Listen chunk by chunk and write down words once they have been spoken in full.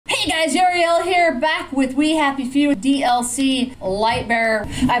Hey guys, Yarrielle here, back with We Happy Few DLC Lightbearer.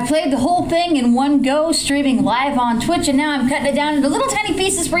 I played the whole thing in one go, streaming live on Twitch, and now I'm cutting it down into little tiny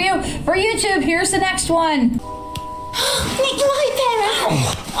pieces for you, for YouTube. Here's the next one. Nick Lightbearer!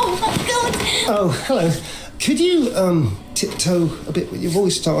 Oh my god! Oh, hello. Could you, tiptoe a bit with your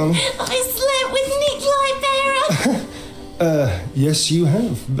voice, darling? I slept with Nick Lightbearer! Yes you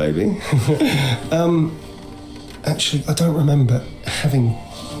have, baby. Actually, I don't remember having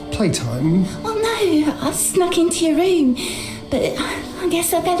playtime. Oh no, I snuck into your room, but I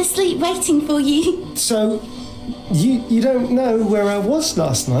guess I fell asleep waiting for you. So, you don't know where I was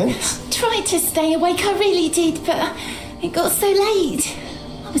last night? Tried to stay awake, I really did, but it got so late.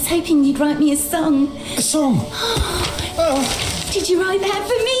 I was hoping you'd write me a song. A song? Oh. Did you write that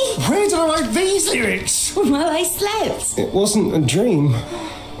for me? Where did I write these lyrics? While I slept. It wasn't a dream.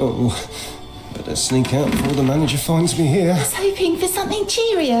 Oh, better sneak out before the manager finds me here. I was hoping for something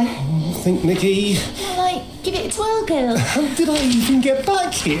cheerier. Think, Nicky. Like, give it a twirl, girl. How did I even get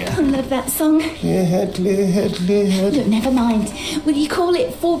back here? I love that song. Clear head, clear head, clear head. Look, never mind. Will you call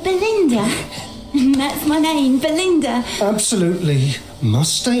it For Belinda? That's my name, Belinda. Absolutely.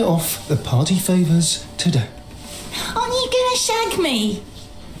 Must stay off the party favours today. Aren't you gonna shag me?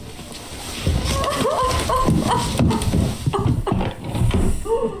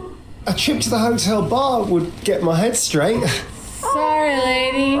 A trip to the hotel bar would get my head straight. Sorry,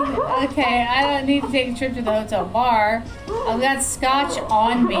 lady. Okay, I don't need to take a trip to the hotel bar. I've got scotch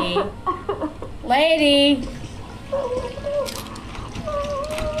on me. Lady!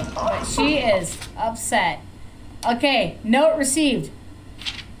 But she is upset. Okay, note received.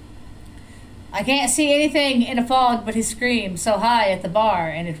 I can't see anything in a fog but his scream so high at the bar,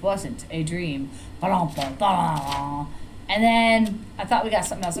 and it wasn't a dream. And then I thought we got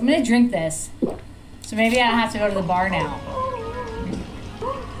something else. I'm gonna drink this. So maybe I don't have to go to the bar now.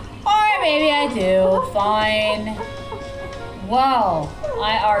 Or maybe I do. Fine. Whoa.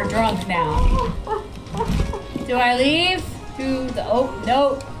 I are drunk now. Do I leave? Oh,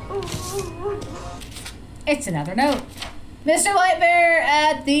 note. It's another note. Mr. Lightbearer,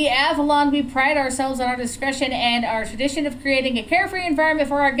 at the Avalon, we pride ourselves on our discretion and our tradition of creating a carefree environment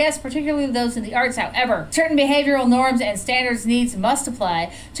for our guests, particularly those in the arts. However, certain behavioral norms and standards needs must apply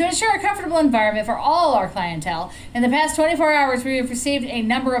to ensure a comfortable environment for all our clientele. In the past 24 hours, we have received a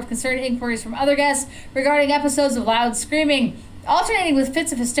number of concerned inquiries from other guests regarding episodes of loud screaming, alternating with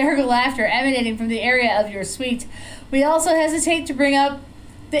fits of hysterical laughter emanating from the area of your suite. We also hesitate to bring up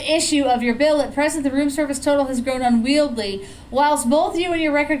the issue of your bill. At present, the room service total has grown unwieldy, whilst both you and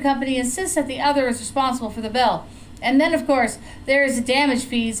your record company insist that the other is responsible for the bill. And then, of course, there is the damage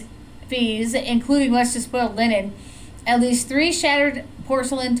fees, including much despoiled linen, at least 3 shattered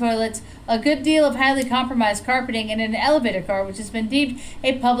porcelain toilets, a good deal of highly compromised carpeting, and an elevator car which has been deemed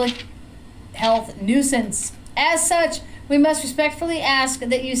a public health nuisance. As such, we must respectfully ask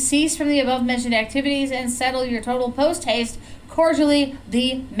that you cease from the above-mentioned activities and settle your total post-haste. Cordially,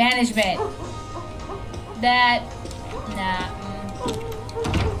 the management.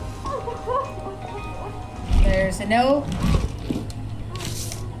 There's a no.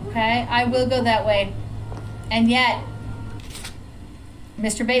 Okay, I will go that way. And yet,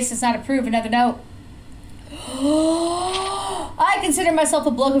 Mr. Bates does not approve. Another note. I consider myself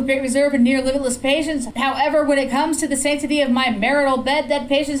a bloke of great reserve and near limitless patience. However, when it comes to the sanctity of my marital bed, that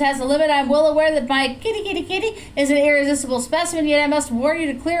patience has a limit. I'm well aware that my kitty is an irresistible specimen, yet I must warn you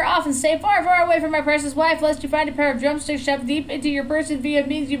to clear off and stay far, far away from my precious wife, lest you find a pair of drumsticks shoved deep into your person via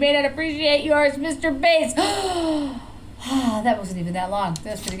means you may not appreciate. Yours, Mr. Bates. That wasn't even that long.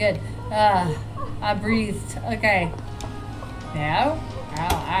 That's pretty good. I breathed. Okay. Now,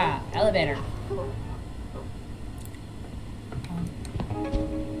 elevator.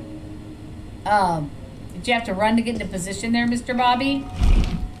 Did you have to run to get into position there, Mr. Bobby?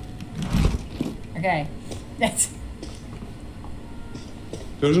 Okay.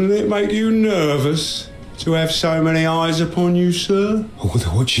 Doesn't it make you nervous to have so many eyes upon you, sir? Oh,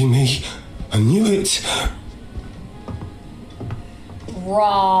 they're watching me. I knew it.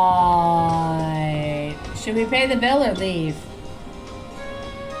 Right. Should we pay the bill or leave?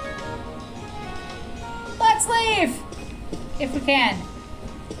 Let's leave! If we can.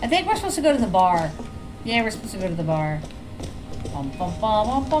 I think we're supposed to go to the bar. Yeah, we're supposed to go to the bar.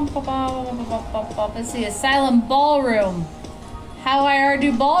 Let's see, Asylum Ballroom. How do I already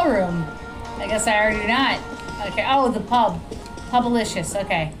do ballroom? I guess I already do not. Okay, oh, the pub. Pubalicious,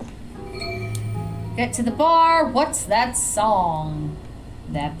 okay. Get to the bar. What's that song?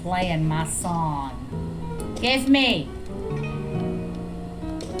 They're playing my song. Give me.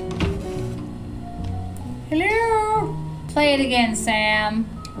 Hello? Play it again, Sam.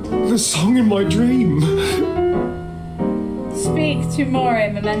 The song in my dream. Speak to More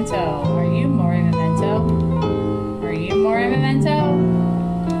Memento. Are you More Memento? Are you More Memento?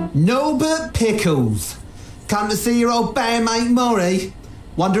 Norbert Pickles. Come to see your old bandmate Maury.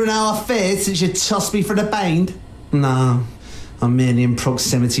 Wondering how I fared since you tossed me for the band? No, I'm merely in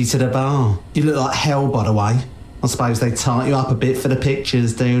proximity to the bar. You look like hell, by the way. I suppose they tart you up a bit for the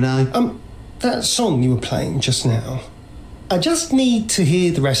pictures, do they? That song you were playing just now. I just need to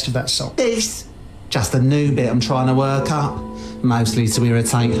hear the rest of that song. This? Just a new bit I'm trying to work up. Mostly to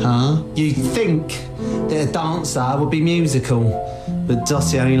irritate her. You'd think that a dancer would be musical, but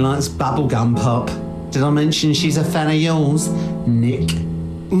Dottie only likes bubblegum pop. Did I mention she's a fan of yours, Nick?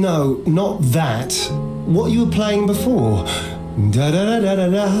 No, not that. What you were playing before.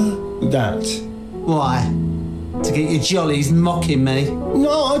 Da-da-da-da-da-da. That. Why? To get your jollies mocking me?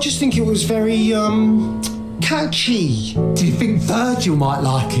 No, I just think it was very, catchy. Do you think Virgil might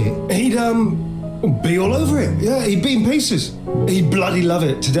like it? He'd, be all over it. Yeah, he'd be in pieces. He'd bloody love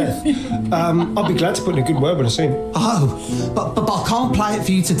it to death. I'd be glad to put in a good word when I see him. Oh, but I can't play it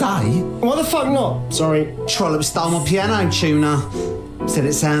for you today. Why the fuck not? Sorry. Trollop stole my piano tuner. Said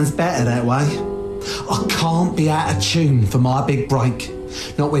it sounds better that way. I can't be out of tune for my big break.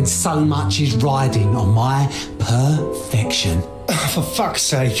 Not when so much is riding on my perfection. For fuck's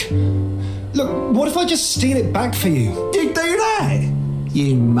sake. Look, what if I just steal it back for you? You do that?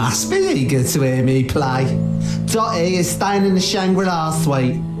 You must be eager to hear me play. Dottie is staying in the Shangri-La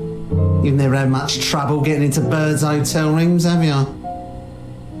suite. You've never had much trouble getting into Bird's hotel rooms, have you?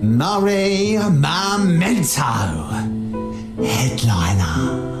 Murray Memento,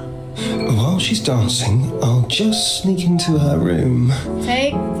 headliner. While she's dancing, I'll just sneak into her room.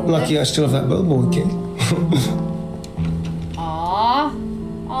 Take the Lucky I still have that bellboy key. Aw,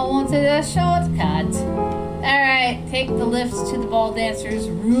 I wanted a shortcut. Alright, take the lift to the ball dancer's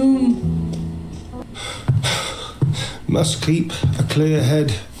room. Must keep a clear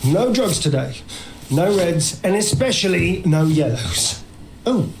head. No drugs today. No reds, and especially no yellows.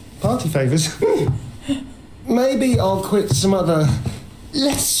 Oh, party favours. Maybe I'll quit some other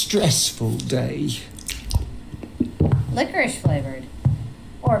less stressful day. Licorice flavored.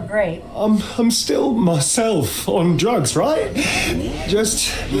 Or grape. I'm still myself on drugs, right?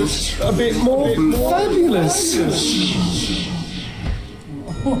 Just a bit more fabulous.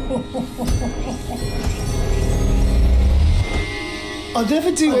 I'd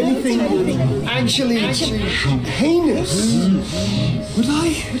never do anything actually heinous. Would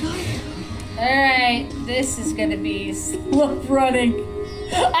I? Alright, this is gonna be slow running.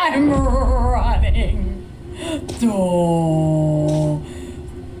 I'm running.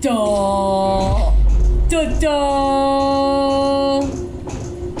 Da, da, da.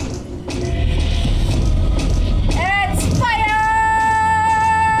 It's fire!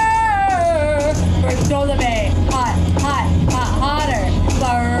 Bartolome, hot, hot, hot, hotter.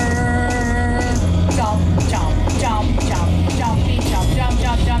 Burn. Jump, jump, jump, jump, jumpy, jump, jump,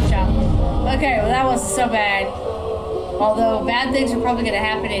 jump, jump, jump. Okay, well that wasn't so bad. Although bad things are probably gonna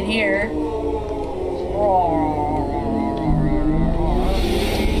happen in here.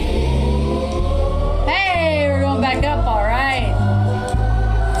 Hey, we're going back up, all right.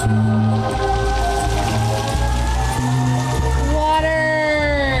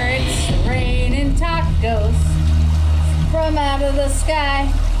 Water, it's raining tacos from out of the sky.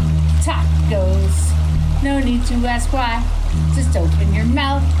 Tacos, no need to ask why. Just open your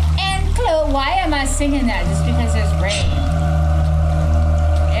mouth and close. Why am I singing that? Just because there's rain.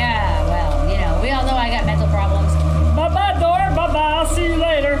 Yeah, well, you know, we all know I got mental problems. Bye-bye, Dora. Bye-bye. I'll see you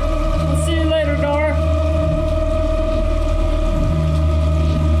later. I'll see you later, Dora.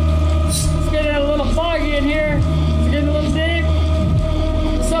 It's getting a little foggy in here. It's getting a little deep.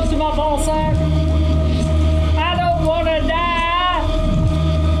 It's up to my ball sack. I don't want to die.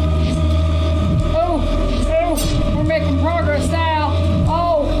 Oh, we're making progress now.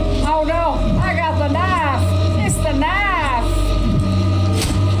 Oh no. I got the knife. It's the knife.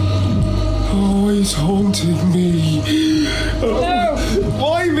 Oh, he's haunting me. No.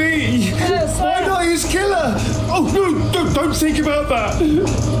 Why me? Yes, Why not his killer? Oh, no, don't think about that.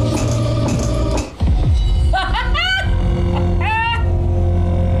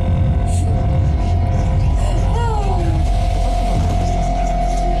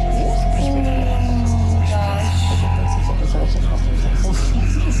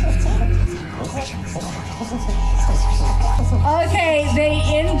 Okay, they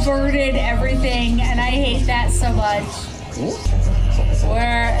inverted everything, and I hate that so much.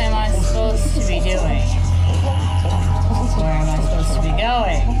 Where am I supposed to be doing? Where am I supposed to be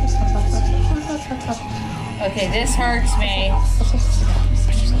going? Okay, this hurts me.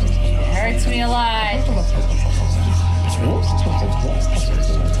 me a lot.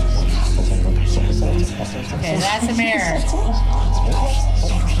 Okay, that's a mirror.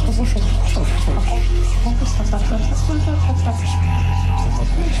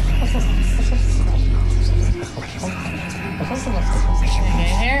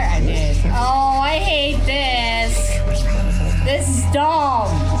 Okay, here I did. Oh, I hate this. This is dumb.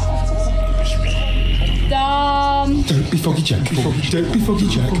 Dumb. Don't be Foggy Jack. Don't be Foggy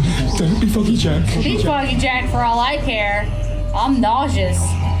Jack. Don't be Foggy Jack. Be Foggy Jack for all I care. I'm nauseous.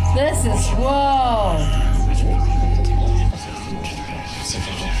 This is, whoa.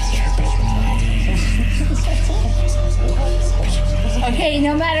 Okay,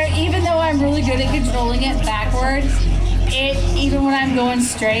 no matter, even though I'm really good at controlling it backwards, it, even when I'm going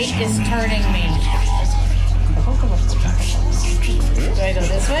straight, is turning me. Do I go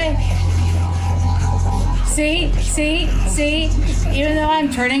this way? See? Even though I'm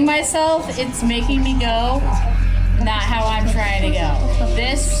turning myself, it's making me go not how I'm trying to go.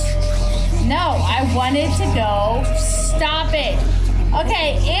 This, no, I wanted to go. Stop it.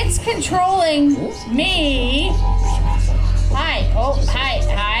 Okay, it's controlling me. Hi. Oh,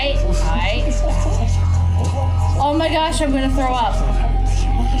 hi. Oh my gosh, I'm gonna throw up.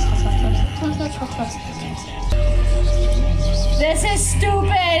 This is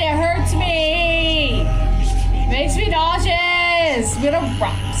stupid. It hurts me. Makes me nauseous. I'm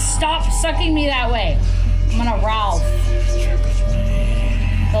gonna stop sucking me that way. I'm gonna Ralph.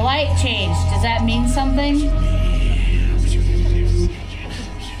 The light changed. Does that mean something?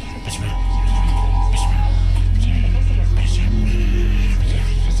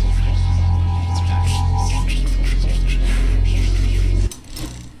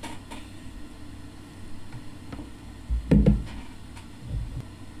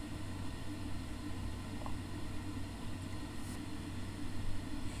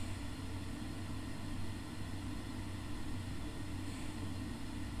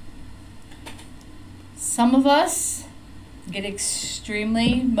 Some of us get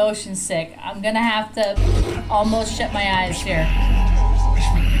extremely motion sick. I'm gonna have to almost shut my eyes here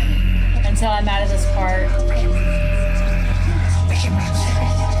until I'm out of this part.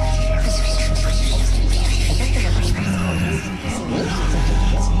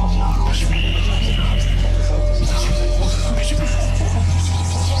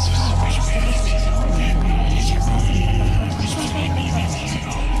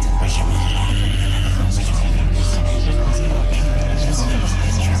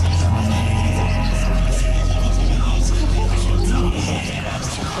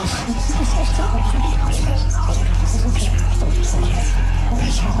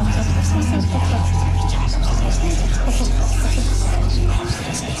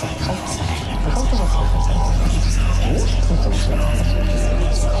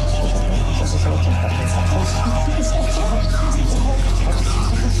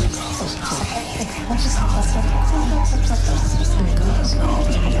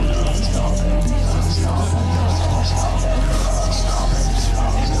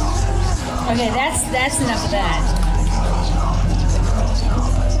 Okay, that's enough of that.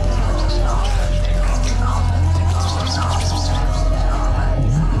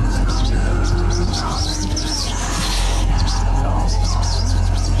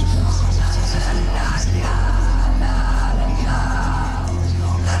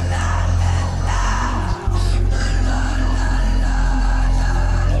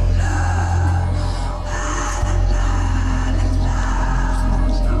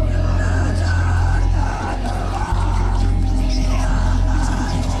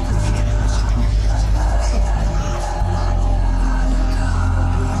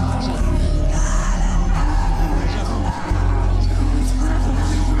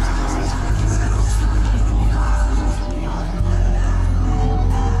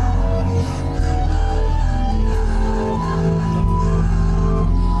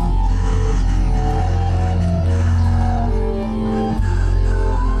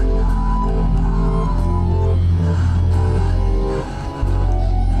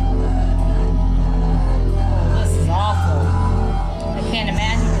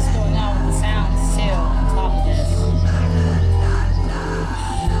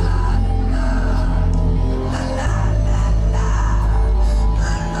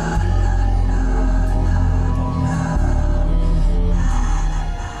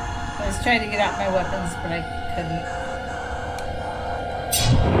 Tried to get out my weapons, but I couldn't.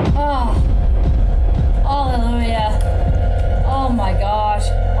 Oh, hallelujah. Oh my gosh.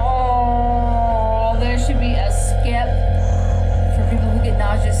 Oh, there should be a skip for people who get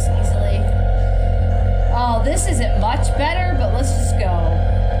nauseous easily. Oh, this isn't much better, but let's just go.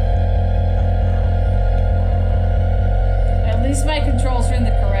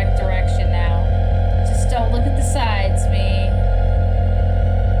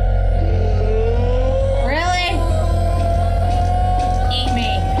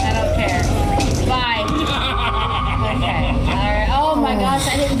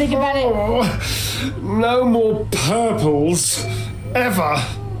 think about it. Oh, no more purples. Ever.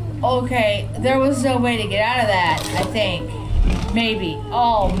 Okay, there was no way to get out of that, I think. Maybe.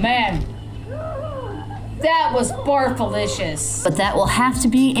 Oh, man. That was barfalicious. But that will have to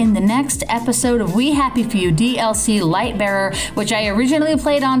be in the next episode of We Happy Few DLC Lightbearer, which I originally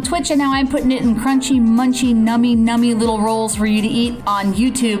played on Twitch, and now I'm putting it in crunchy, munchy, nummy little rolls for you to eat on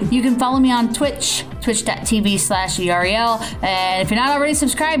YouTube. You can follow me on Twitch, twitch.tv/yarrielle. And if you're not already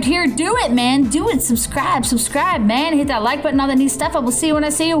subscribed here, do it, man. Do it. Subscribe, man. Hit that like button, all that neat stuff. I will see you when I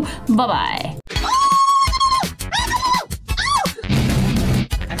see you. Bye-bye.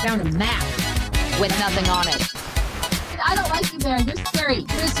 I found a map with nothing on it. I don't like you, Bear. You're scary.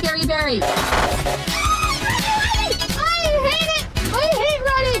 You're a scary berry. I hate it. I hate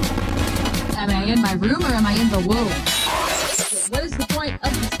running. Am I in my room or am I in the womb? What is the point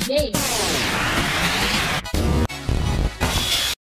of this game?